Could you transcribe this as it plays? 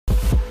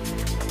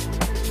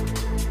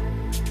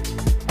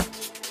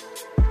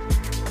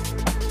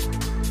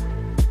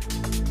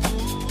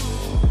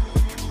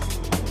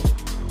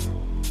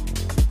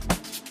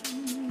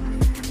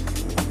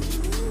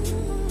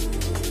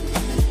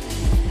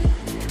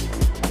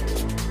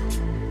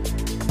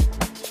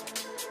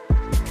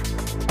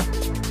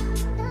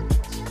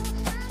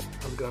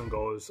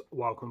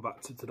welcome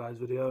back to today's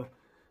video.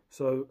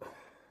 So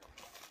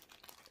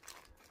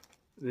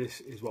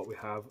this is what we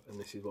have and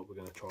this is what we're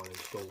going to try and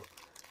install.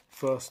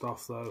 First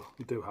off though,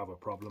 we do have a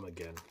problem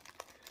again.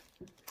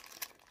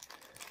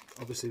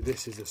 Obviously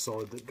this is the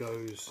side that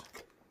goes,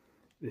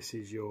 this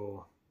is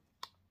your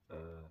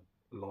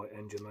light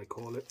engine they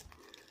call it,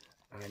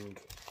 and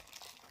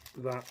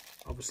that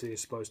obviously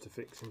is supposed to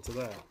fix into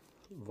there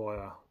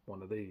via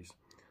one of these.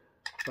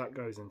 That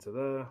goes into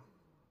there,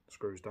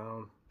 screws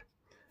down,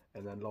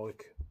 and then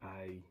like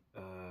a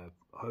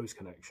hose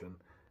connection,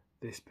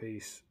 this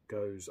piece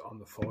goes on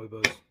the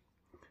fibres,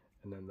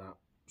 and then that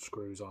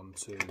screws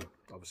onto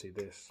obviously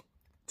this,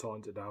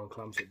 tightens it down,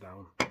 clamps it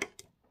down,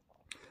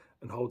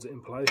 and holds it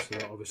in place so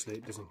that obviously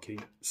it doesn't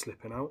keep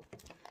slipping out,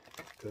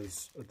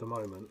 because at the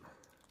moment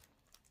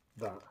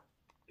that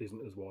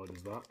isn't as wide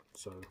as that,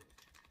 so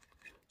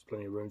there's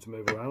plenty of room to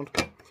move around.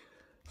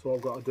 So what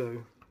I've got to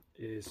do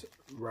is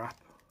wrap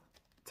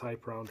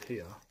tape around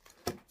here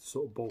to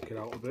sort of bulk it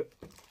out a bit.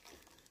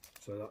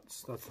 So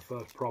that's the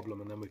first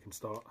problem, and then we can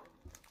start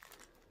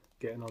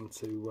getting on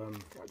to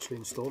actually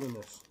installing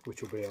this,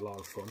 which will be a lot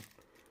of fun.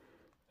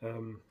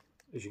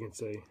 As you can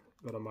see,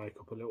 got to make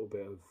up a little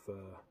bit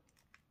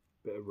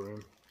of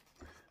room,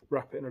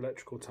 wrap it in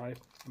electrical tape,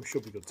 and we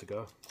should be good to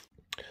go.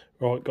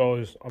 Right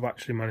guys, I've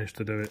actually managed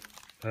to do it.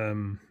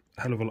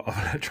 Hell of a lot of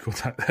electrical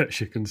tape there, as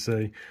you can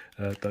see.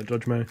 Don't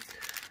judge me.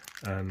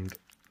 And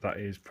that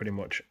is pretty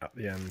much at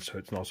the end, so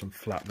it's nice and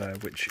flat there,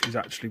 which is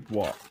actually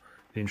what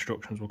the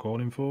instructions were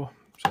calling for.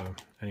 So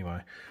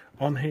anyway,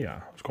 on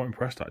here, I was quite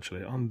impressed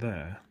actually. On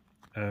there,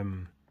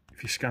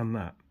 if you scan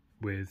that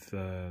with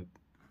your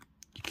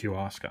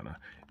QR scanner,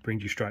 it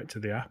brings you straight to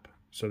the app.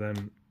 So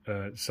then,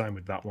 same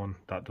with that one,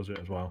 that does it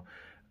as well.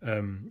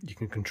 You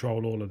can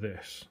control all of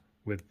this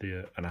with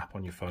an app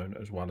on your phone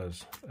as well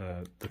as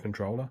the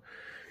controller.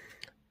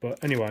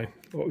 But anyway,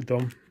 what we've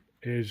done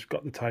is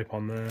got the tape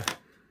on there,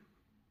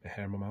 the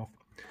hair in my mouth.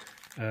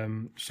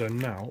 So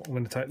now I'm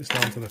going to take this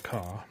down to the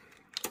car,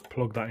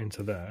 plug that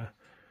into there,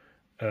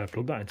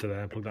 plug that into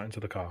there, and plug that into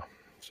the car.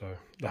 So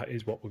that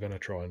is what we're going to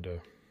try and do.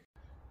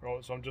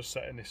 Right, so I'm just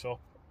setting this up.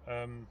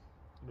 I'm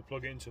going to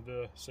plug it into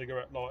the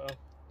cigarette lighter,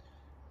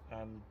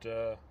 and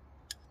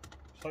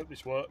hope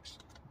this works.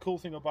 The cool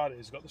thing about it is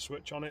it's got the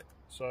switch on it,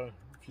 so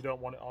if you don't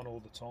want it on all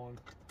the time,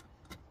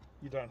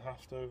 you don't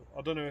have to.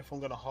 I don't know if I'm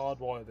going to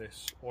hardwire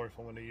this or if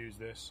I'm going to use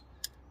this.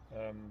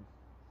 I'm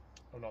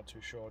not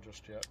too sure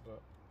just yet, but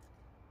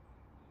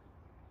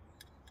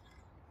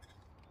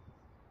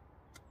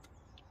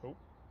oh,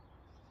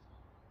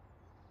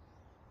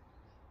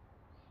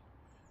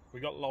 we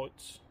got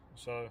lights,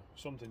 so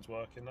something's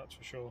working, that's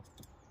for sure.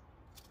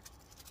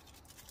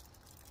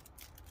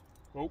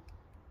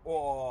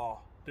 Oh,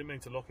 didn't mean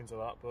to look into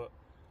that, but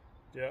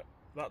yeah,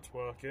 that's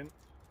working.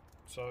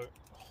 So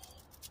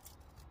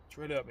it's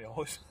really hurt my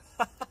eyes.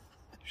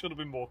 Should have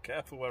been more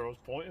careful where I was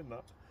pointing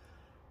that.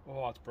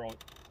 Oh, that's bright.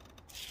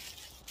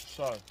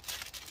 So,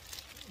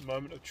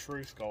 moment of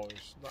truth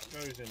guys, that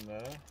goes in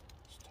there.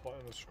 Let's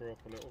tighten the screw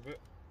up a little bit.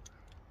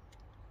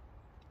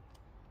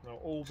 Now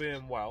all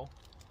being well,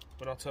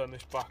 when I turn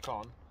this back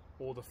on,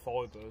 all the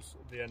fibres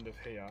at the end of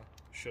here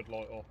should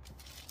light up.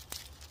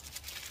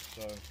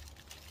 So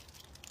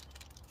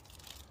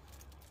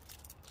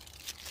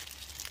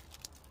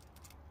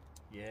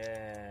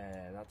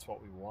yeah, that's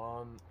what we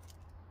want.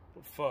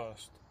 But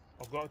first,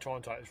 I've got to try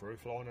and take this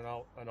roof lining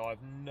out, and I have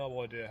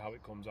no idea how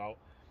it comes out.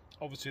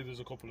 Obviously there's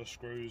a couple of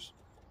screws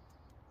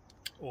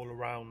all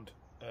around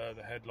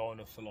the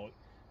headliner for like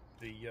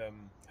the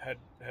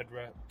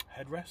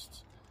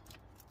headrests,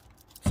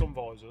 some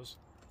visors,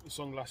 the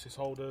sunglasses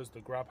holders,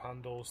 the grab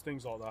handles,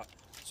 things like that.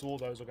 So all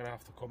those are going to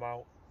have to come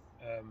out,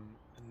 and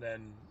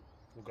then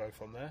we'll go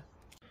from there.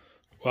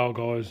 Well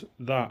guys,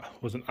 that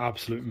was an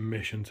absolute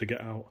mission to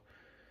get out.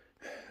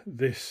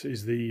 This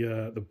is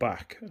the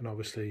back, and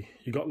obviously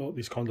you got like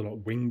these kind of like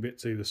wing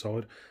bits either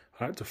side.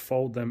 I had to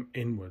fold them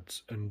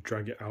inwards and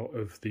drag it out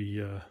of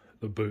the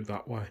boot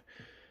that way.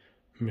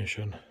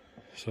 Mission.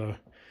 So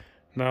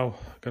now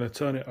I'm going to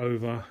turn it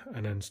over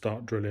and then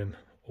start drilling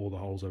all the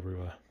holes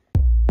everywhere.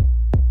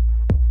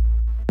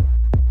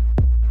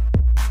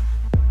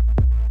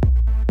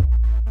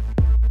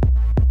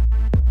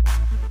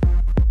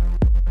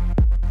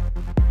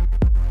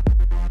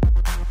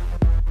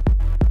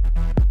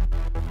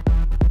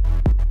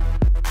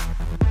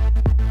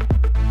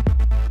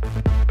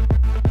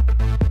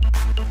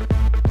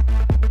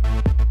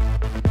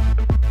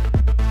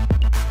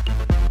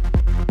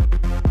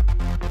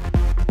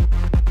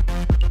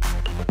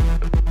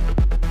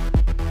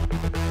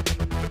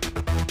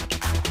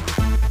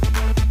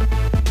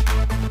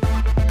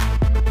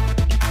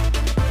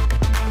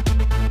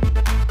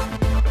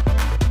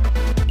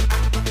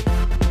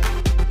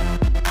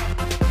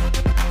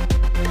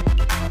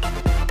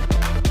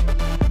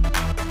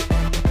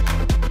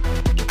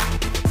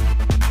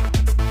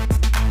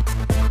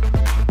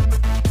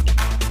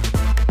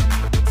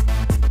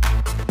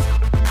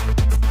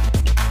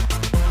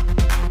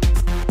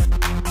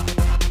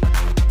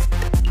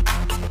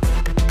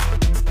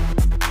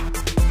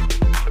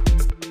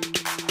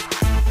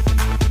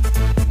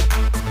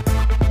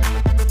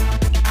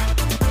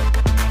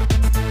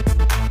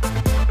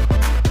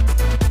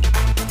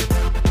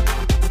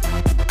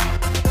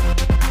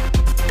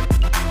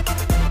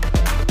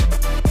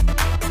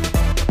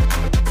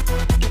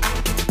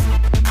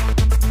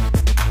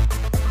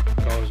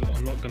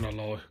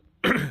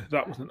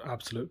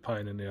 absolute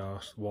pain in the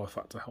arse. The wife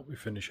had to help me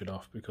finish it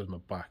off because my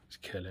back is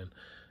killing.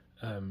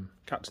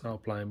 Cat's now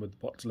playing with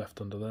what's left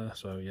under there,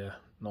 so yeah,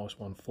 nice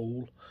one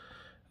full.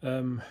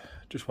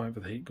 Just waiting for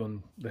the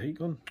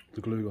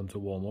glue gun to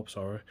warm up,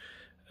 sorry,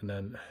 and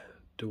then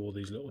do all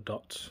these little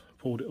dots.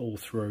 Pulled it all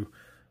through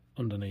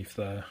underneath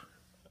there,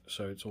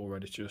 so it's all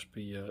ready to just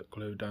be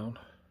glued down.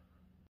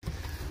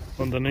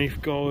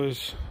 Underneath,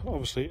 guys,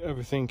 obviously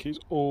everything is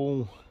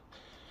all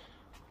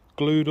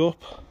glued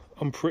up.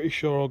 I'm pretty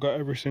sure I got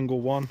every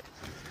single one,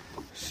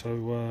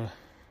 so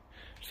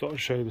just thought I'd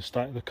show you the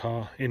state of the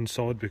car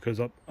inside, because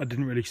I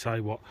didn't really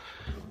say what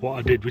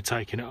I did with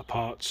taking it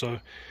apart. So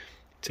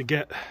to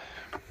get,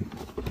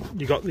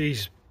 you got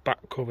these back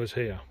covers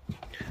here.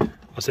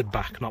 I said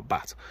back, not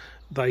bat.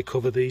 They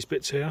cover these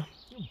bits here,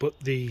 but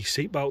the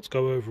seat belts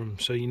go over them,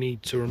 so you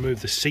need to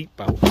remove the seat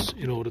belts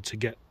in order to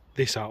get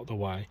this out of the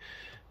way,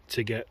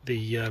 to get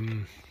the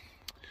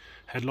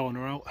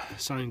headliner out.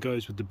 Same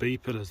goes with the B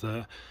pillars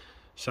there,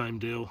 same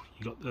deal.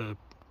 You got the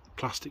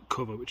plastic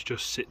cover which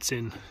just sits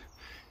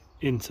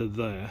into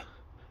there,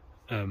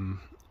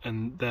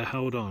 and they're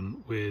held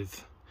on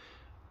with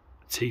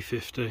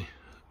T50.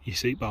 Your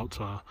seat belts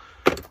are.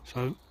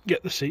 So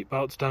get the seat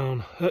belts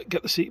down,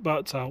 get the seat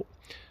belts out,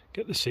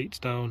 get the seats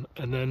down,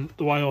 and then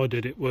the way I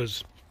did it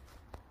was,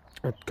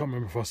 I can't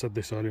remember if I said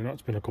this earlier,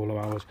 that's been a couple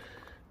of hours.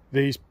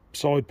 These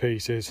side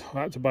pieces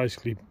I had to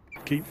basically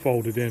keep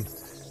folded in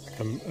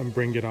and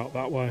bring it out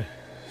that way.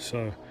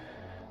 So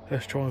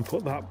let's try and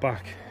put that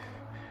back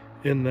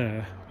in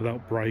there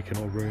without breaking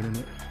or ruining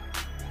it.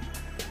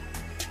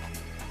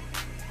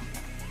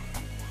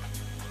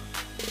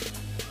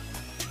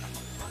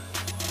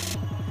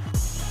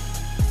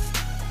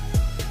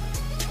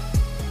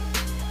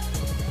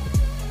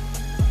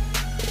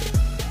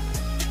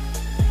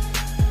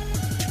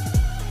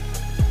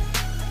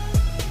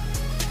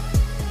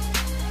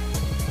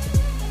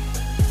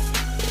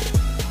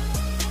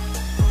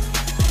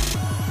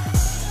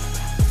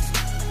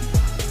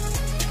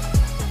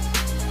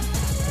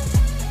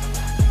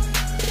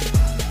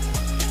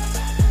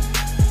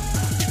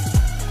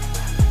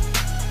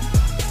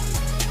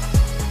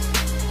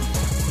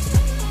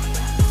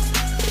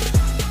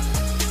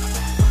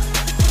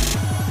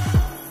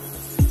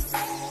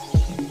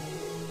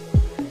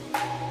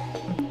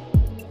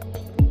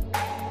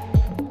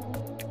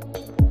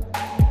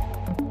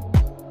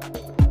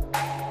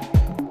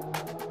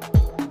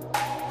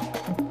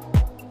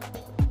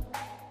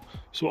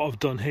 So what I've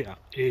done here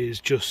is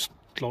just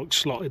like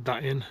slotted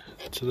that in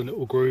to the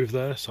little groove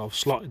there. So I've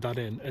slotted that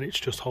in, and it's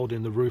just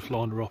holding the roof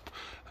liner up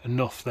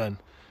enough. Then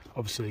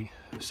obviously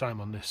same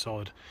on this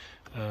side,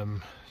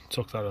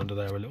 tuck that under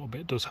there a little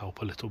bit, does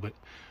help a little bit.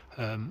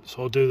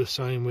 So I'll do the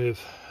same with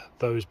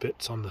those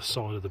bits on the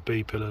side of the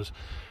B pillars,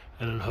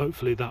 and then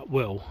hopefully that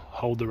will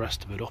hold the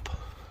rest of it up.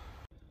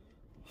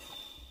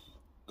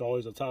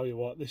 Guys, I tell you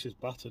what, this has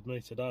battered me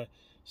today.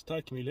 It's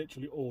taken me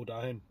literally all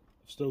day, and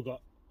I've still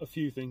got a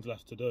few things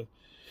left to do.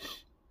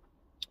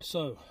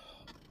 So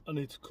I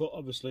need to cut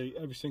obviously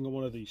every single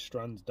one of these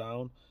strands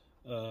down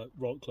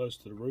right close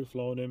to the roof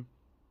lining,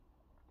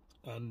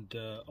 and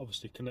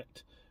obviously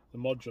connect the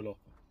module up.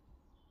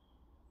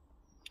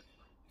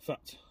 In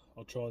fact,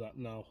 I'll try that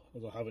now,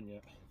 as I haven't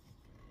yet.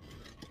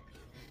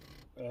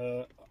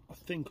 I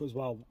think as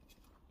well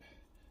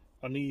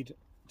I need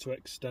to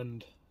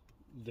extend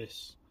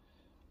this.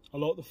 I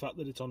like the fact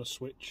that it's on a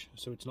switch,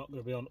 so it's not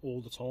going to be on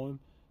all the time,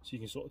 so you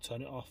can sort of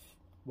turn it off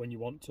when you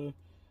want to.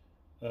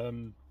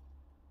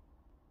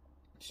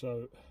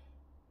 So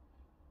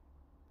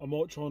I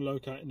might try and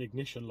locate an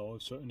ignition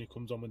live so it only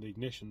comes on when the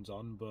ignition's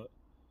on, but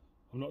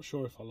I'm not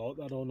sure if I like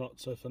that or not.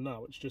 So for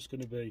now it's just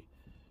going to be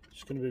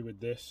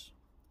with this.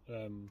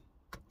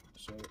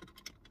 So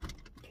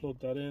plug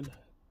that in.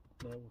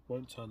 No,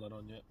 won't turn that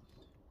on yet.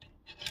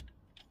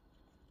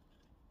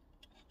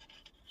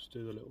 Just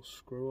do the little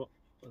screw up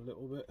a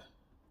little bit.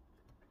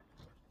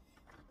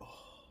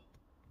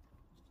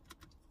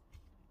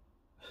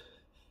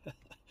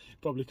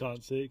 Probably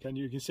can't see it, can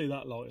you? You can see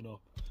that lighting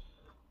up.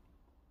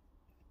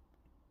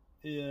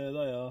 Yeah,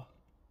 they are.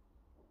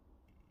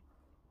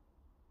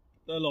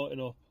 They're lighting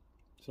up,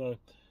 so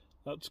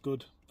that's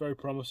good. Very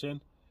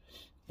promising.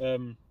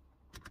 So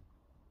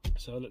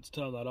let's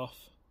turn that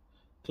off.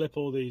 Clip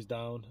all these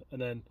down, and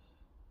then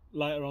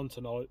later on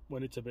tonight,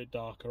 when it's a bit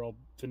darker, I'll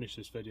finish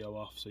this video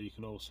off so you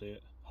can all see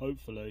it.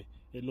 Hopefully,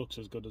 it looks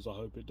as good as I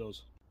hope it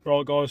does.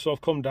 Right, guys. So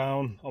I've come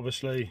down.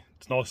 Obviously,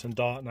 it's nice and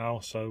dark now,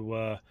 so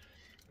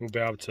we'll be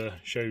able to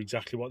show you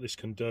exactly what this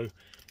can do.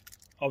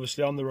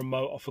 Obviously on the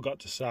remote, I forgot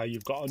to say,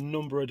 you've got a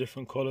number of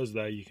different colours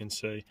there you can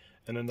see,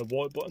 and then the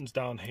white buttons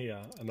down here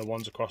and the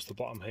ones across the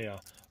bottom here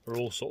are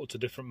all sorts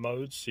of different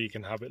modes. So you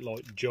can have it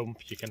like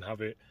jump, you can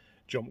have it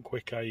jump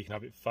quicker, you can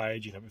have it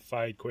fade, you can have it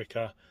fade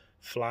quicker,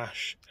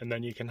 flash, and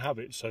then you can have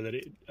it so that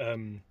it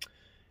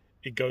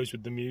goes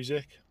with the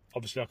music.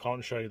 Obviously I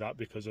can't show you that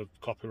because of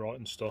copyright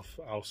and stuff,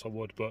 else I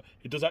would, but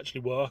it does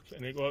actually work,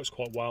 and it works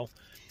quite well.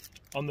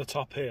 On the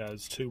top here,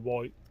 there's two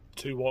white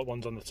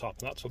ones on the top,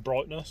 and that's for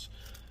brightness.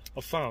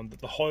 I've found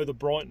that the higher the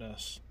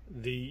brightness,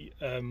 the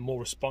more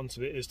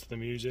responsive it is to the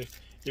music.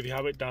 If you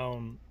have it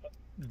down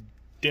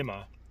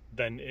dimmer,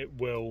 then it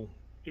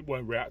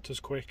won't react as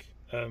quick.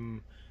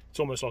 It's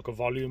almost like a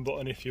volume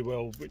button, if you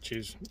will,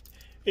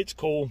 it's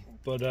cool,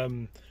 but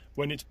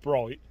when it's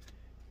bright,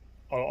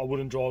 I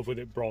wouldn't drive with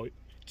it bright.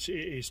 It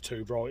is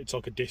too bright. It's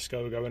like a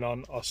disco going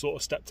on. I sort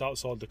of stepped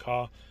outside the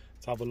car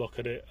to have a look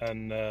at it,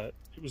 and it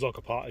was like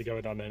a party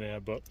going on in here.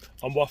 But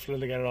I'm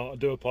waffling again, and I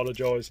do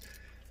apologise.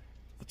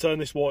 I'll turn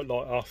this white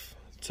light off,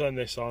 turn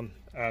this on,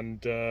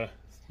 and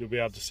you'll be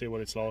able to see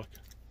what it's like.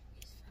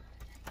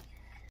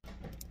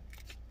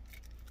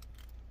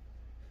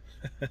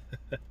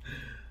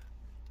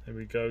 There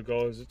we go,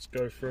 guys. Let's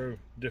go through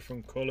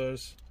different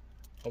colours.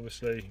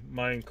 Obviously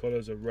main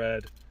colours are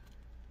red,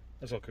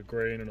 that's like a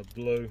green and a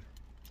blue.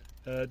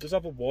 It does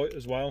have a white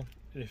as well.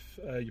 If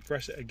you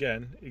press it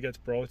again, it gets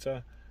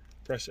brighter.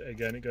 Press it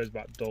again, it goes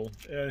back dull.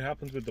 It only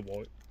happens with the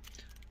white.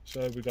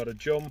 So we've got a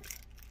jump.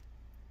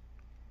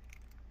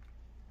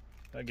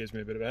 That gives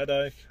me a bit of a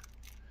headache.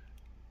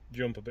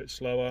 Jump a bit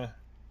slower.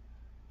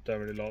 Don't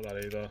really like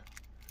that either.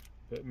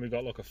 But we've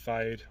got like a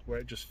fade, where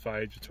it just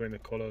fades between the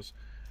colours.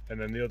 And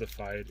then the other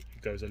fade,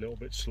 it goes a little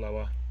bit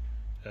slower,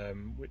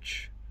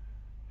 which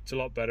it's a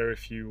lot better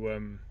if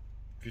you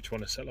just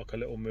want to set like a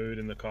little mood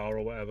in the car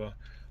or whatever.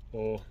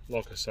 Or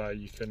like I say,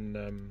 you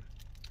can.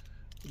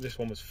 This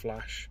one was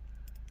flash,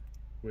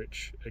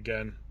 which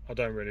again I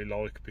don't really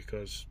like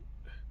because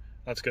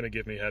that's going to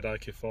give me a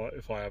headache if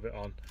I have it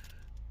on.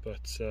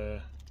 But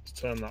to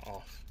turn that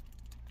off,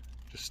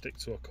 just stick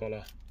to a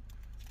colour.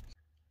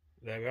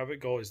 There we have it,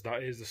 guys.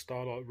 That is the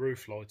Starlight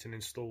roof lighting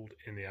installed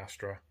in the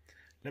Astra.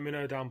 Let me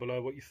know down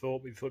below what you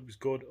thought it was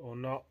good or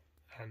not,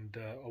 and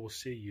I will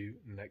see you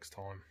next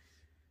time.